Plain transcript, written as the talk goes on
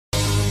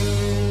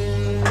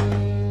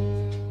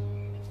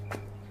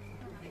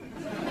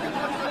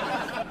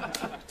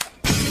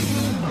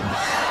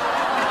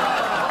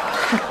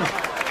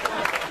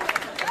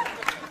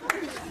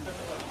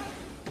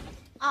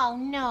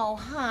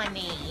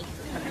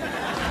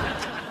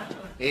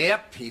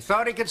Yep, he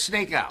thought he could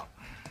sneak out.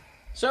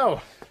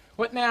 So,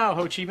 what now,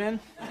 Ho Chi Minh?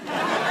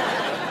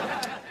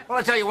 Well,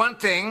 I'll tell you one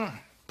thing.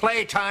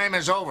 Playtime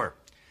is over.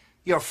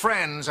 Your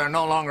friends are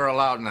no longer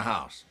allowed in the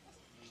house.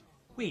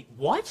 Wait,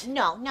 what?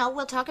 No,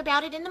 we'll talk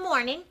about it in the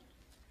morning.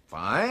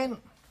 Fine.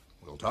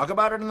 We'll talk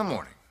about it in the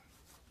morning.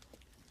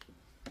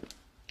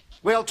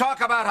 We'll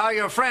talk about how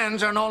your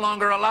friends are no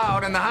longer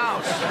allowed in the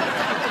house.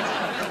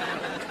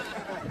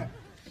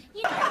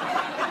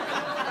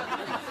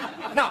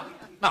 No.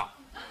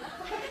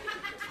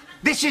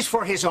 This is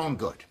for his own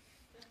good.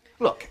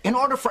 Look, in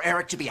order for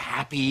Eric to be a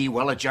happy,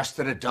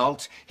 well-adjusted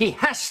adult, he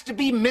has to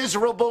be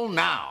miserable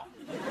now.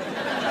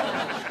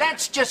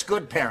 That's just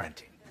good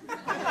parenting.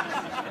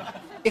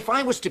 If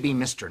I was to be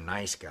Mr.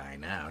 Nice Guy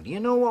now, do you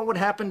know what would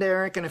happen to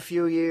Eric in a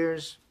few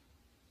years?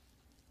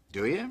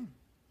 Do you?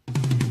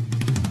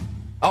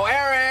 Oh,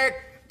 Eric!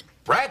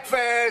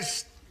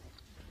 Breakfast!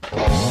 Oh,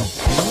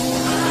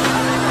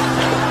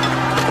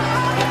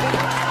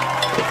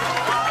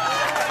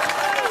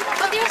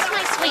 there's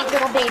my sweet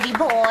little baby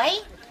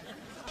boy.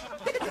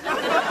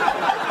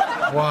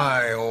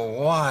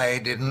 Why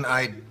didn't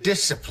I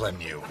discipline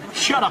you?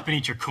 Shut up and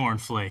eat your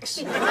cornflakes.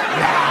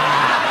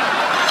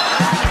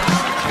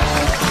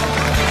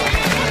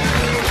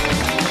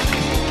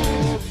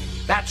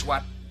 That's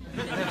what.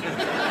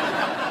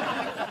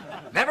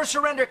 Never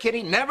surrender,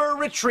 Kitty. Never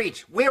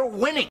retreat. We're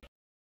winning.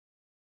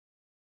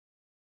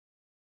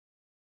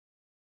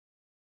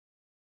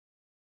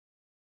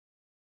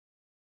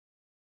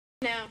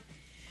 Now,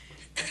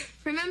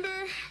 remember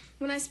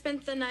when I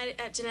spent the night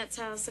at Jeanette's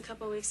house a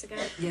couple weeks ago?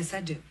 Yes,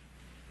 I do.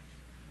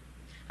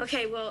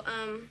 Okay, well,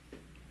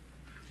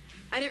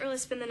 I didn't really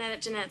spend the night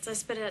at Jeanette's. I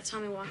spent it at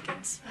Tommy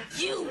Watkins.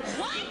 You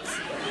what?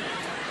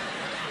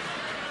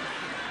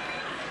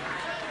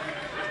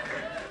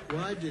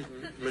 Why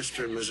didn't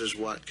Mr. and Mrs.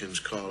 Watkins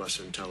call us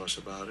and tell us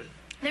about it?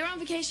 They were on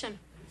vacation.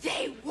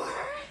 They were?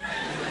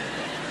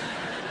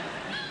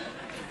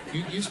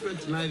 You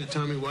spent the night at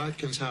Tommy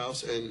Watkins'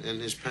 house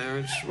and his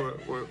parents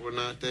were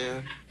not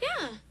there?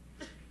 Yeah.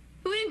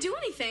 But we didn't do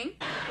anything.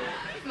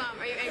 Mom,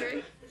 are you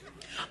angry?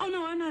 Oh,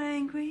 no, I'm not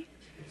angry.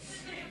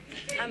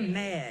 I'm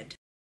mad.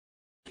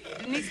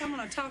 Denise, I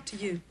want to talk to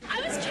you.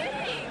 I was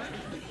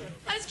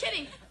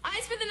kidding. I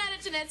spent the night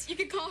at Jeanette's. You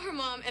could call her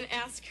mom and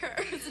ask her.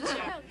 It's a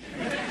joke.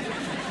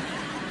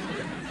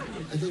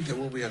 I think that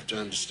what we have to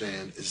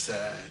understand is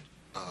that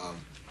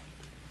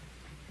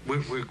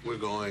we're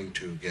going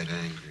to get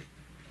angry.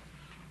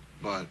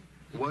 But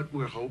what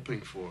we're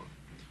hoping for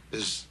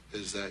is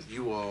that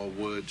you all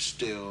would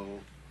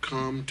still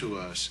come to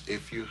us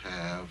if you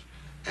have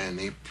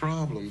any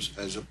problems,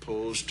 as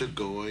opposed to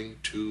going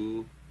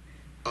to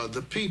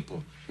other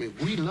people. I mean,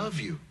 we love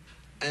you.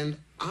 And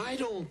I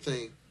don't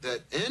think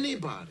that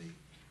anybody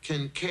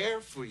can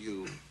care for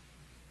you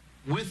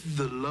with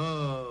the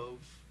love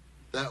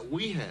that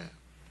we have.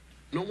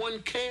 No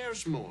one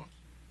cares more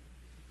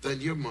than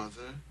your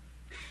mother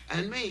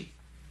and me.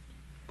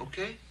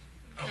 Okay?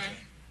 Okay.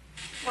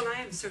 Well,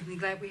 I am certainly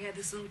glad we had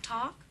this little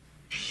talk.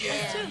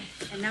 Yeah. Too.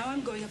 And now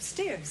I'm going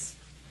upstairs.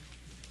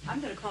 I'm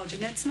going to call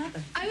Jeanette's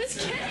mother. I was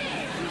kidding.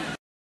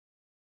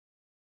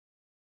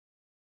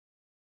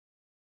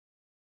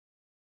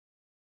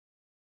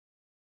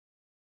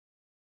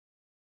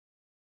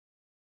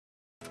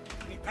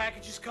 Any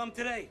packages come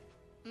today?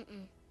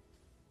 Mm-mm.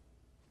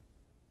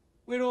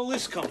 Where'd all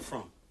this come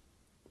from?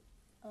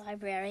 The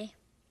library.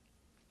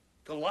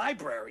 The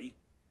library?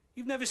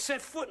 You've never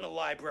set foot in a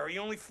library.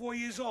 You're only 4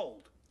 years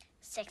old.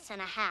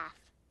 6.5.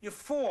 You're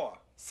 4.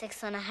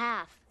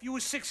 6.5. If you were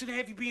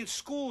 6.5, you'd be in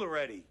school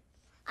already.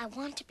 I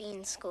want to be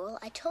in school.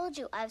 I told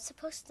you I was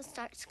supposed to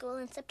start school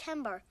in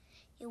September.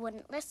 You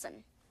wouldn't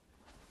listen.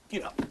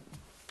 Get up.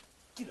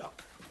 Get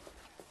up.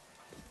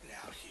 Get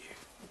out here.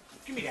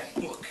 Give me that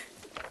book.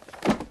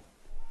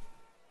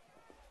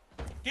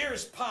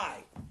 Dearest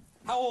Pie,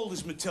 how old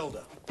is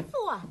Matilda?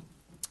 4.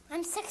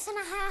 I'm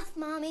 6.5,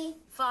 Mommy.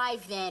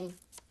 5 then.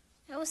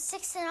 I was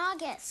 6 in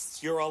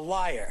August. You're a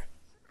liar.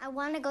 I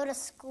want to go to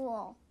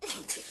school.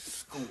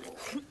 School.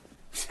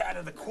 It's out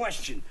of the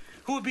question.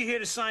 Who would be here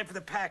to sign for the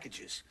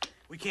packages?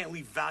 We can't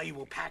leave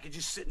valuable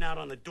packages sitting out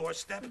on the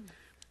doorstep.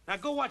 Now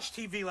go watch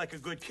TV like a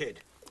good kid.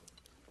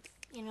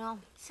 You know,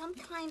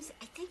 sometimes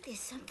I think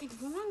there's something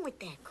wrong with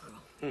that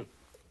girl.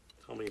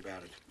 Tell me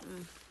about it.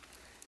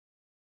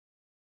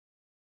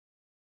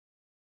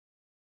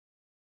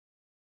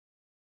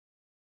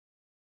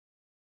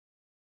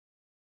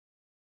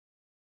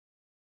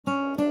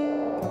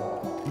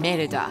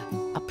 Merida.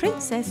 A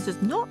princess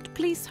does not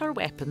place her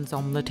weapons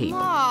on the table.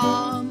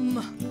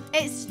 Mom,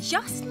 it's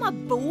just my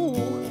bow.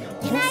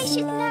 Can I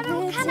shoot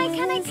another? Can I,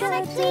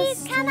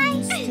 please? Can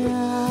I?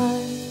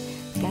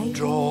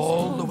 Draw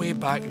all the way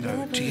back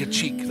now to your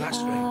cheek. That's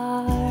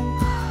right.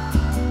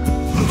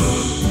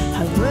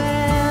 How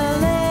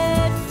will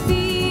it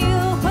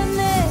feel when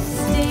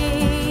this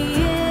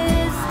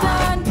day is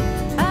done?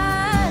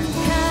 And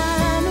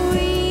can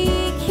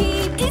we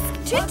keep it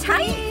too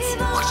tight?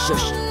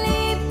 Shush.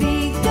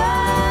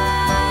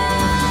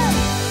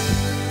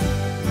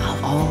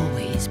 I'll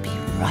always be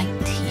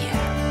right here.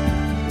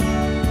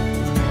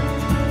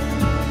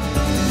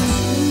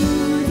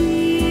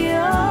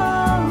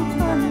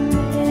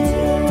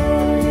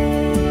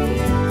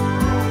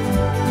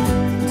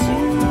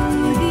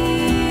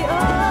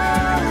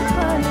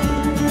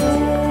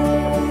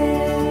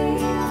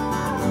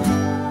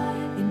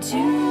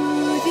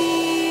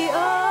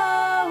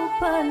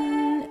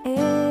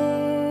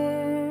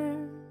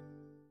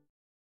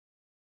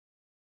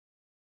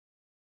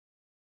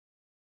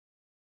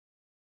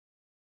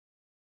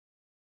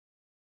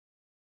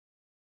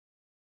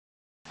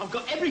 I've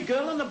got every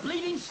girl on the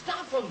bleeding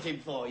staff hunting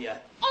for you.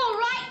 All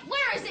right,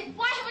 where is it?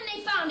 Why haven't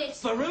they found it?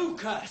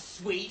 Veruca,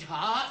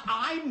 sweetheart,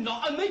 I'm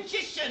not a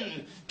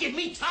magician. Give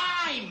me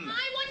time.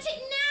 I want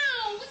it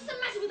now. What's the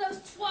matter with those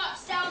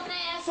twats down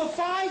there? For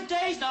 5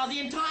 days now,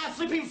 the entire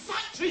flipping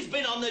factory's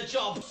been on the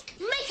job.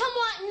 Make them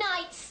work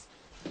nights.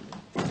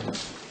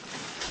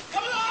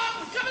 Come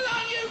along,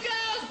 you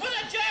girls. Put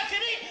a jerk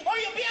in it, or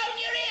you'll be out in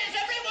your ears,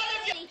 every one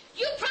of you.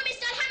 You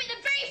promised I'd have it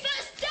the very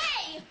first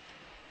day.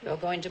 You're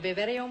going to be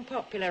very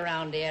unpopular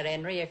around here,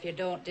 Henry, if you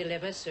don't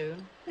deliver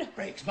soon. It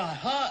breaks my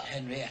heart,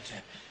 Henrietta.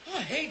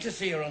 I hate to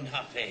see her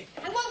unhappy.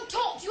 I won't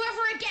talk to you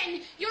ever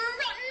again. You're a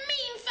rotten,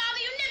 mean father.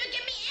 You never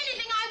give me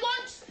anything I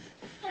want.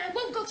 And I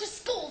won't go to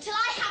school till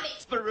I have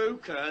it.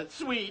 Veruca,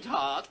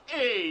 sweetheart,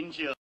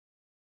 angel.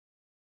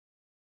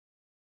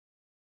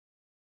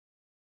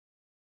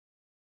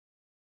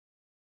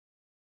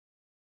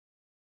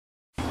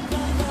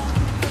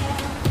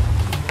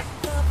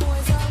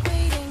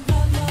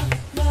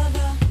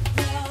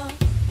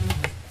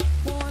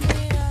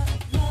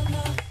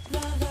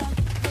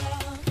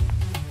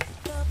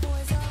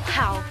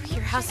 Wow,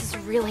 your house is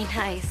really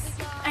nice.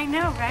 I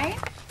know, right?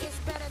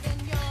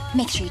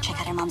 Make sure you check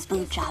out her mom's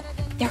boob job.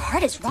 They're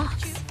hard as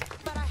rocks.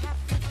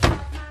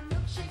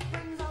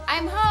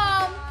 I'm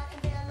home.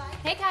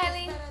 Hey,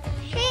 Kylie.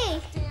 Hey.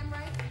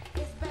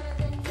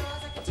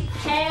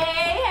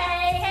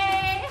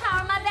 Hey, how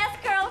are my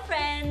best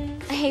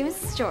girlfriends? Hey,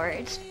 Mrs.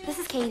 George. This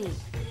is Katie.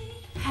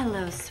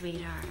 Hello,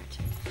 sweetheart.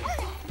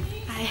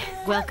 Hi.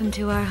 Welcome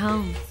to our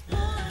home.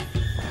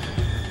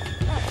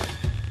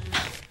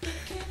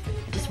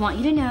 I just want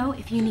you to know,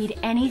 if you need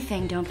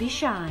anything, don't be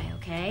shy,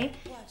 okay?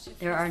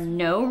 There are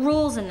no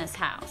rules in this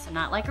house. I'm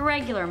not like a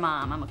regular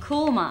mom. I'm a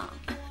cool mom.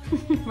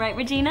 Right,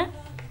 Regina?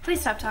 Please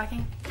stop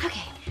talking.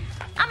 Okay.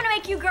 I'm gonna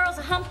make you girls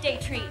a hump day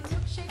treat.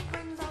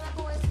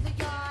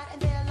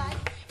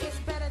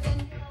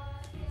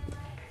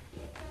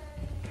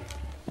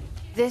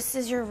 This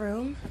is your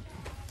room?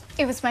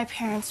 It was my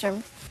parents'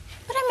 room,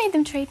 but I made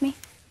them trade me.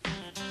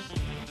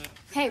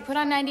 Hey, put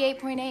on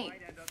 98.8.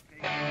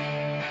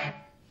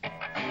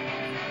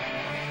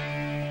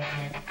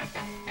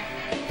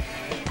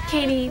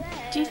 Katie,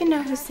 do you even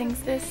know who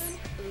sings this?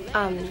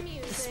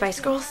 The Spice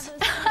Girls?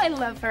 I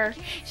love her.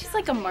 She's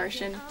like a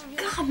Martian.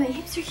 God, my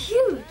hips are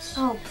huge.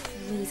 Oh,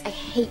 please. I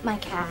hate my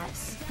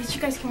calves. At least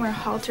you guys can wear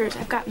halters.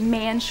 I've got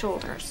man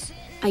shoulders.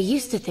 I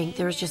used to think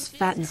there was just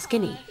fat and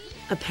skinny.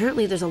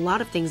 Apparently, there's a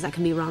lot of things that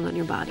can be wrong on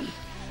your body.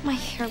 My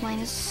hairline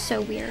is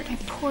so weird. My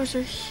pores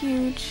are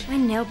huge. My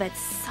nail beds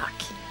suck.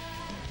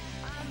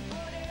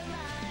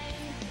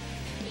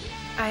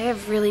 I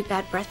have really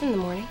bad breath in the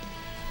morning.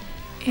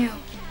 Ew.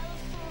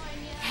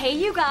 Hey,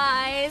 you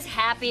guys.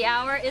 Happy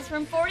hour is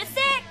from 4 to 6.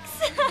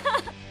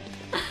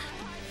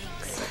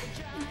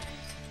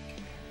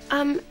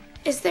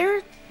 Is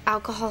there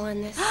alcohol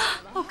in this?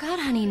 Oh, God,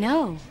 honey,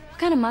 no. What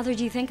kind of mother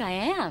do you think I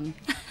am?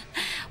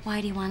 Why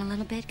do you want a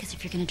little bit? Because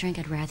if you're going to drink,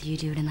 I'd rather you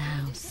do it in the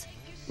house.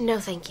 No,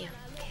 thank you.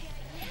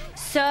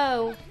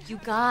 So, you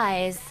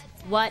guys,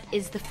 what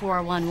is the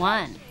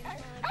 411?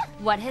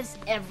 What has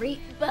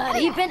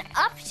everybody been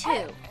up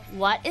to?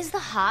 What is the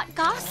hot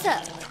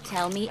gossip?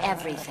 Tell me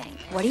everything.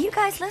 What are you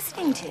guys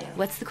listening to?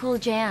 What's the cool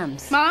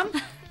jams? Mom,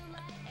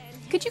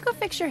 could you go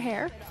fix your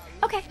hair?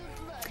 Okay.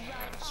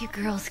 You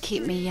girls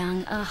keep me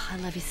young. Oh, I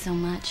love you so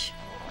much.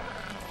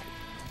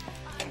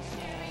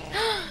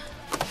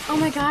 Oh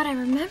my God, I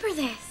remember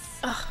this.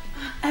 Ugh,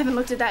 I haven't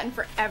looked at that in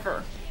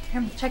forever.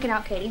 Here, check it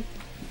out, Katie.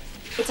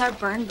 It's our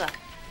burn book.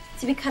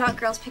 So we cut out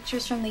girls'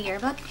 pictures from the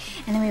yearbook,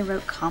 and then we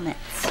wrote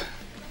comments.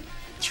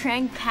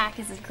 Trang Pak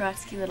is a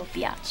grusky little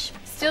biatch.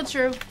 Still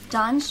true.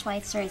 Dawn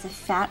Schweitzer is a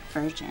fat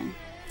virgin.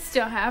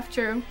 Still half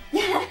true.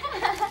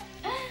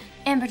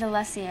 Amber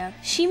D'Alessio,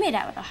 she made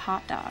out with a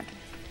hot dog.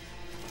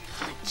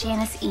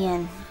 Janice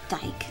Ian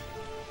Dyke.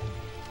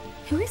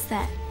 Who is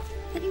that?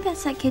 I think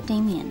that's that kid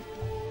Damien.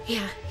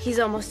 Yeah, he's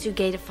almost too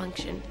gay to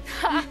function.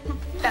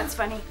 That's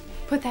funny.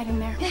 Put that in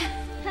there.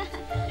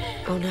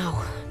 Oh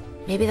no.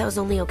 Maybe that was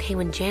only okay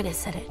when Janice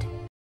said it.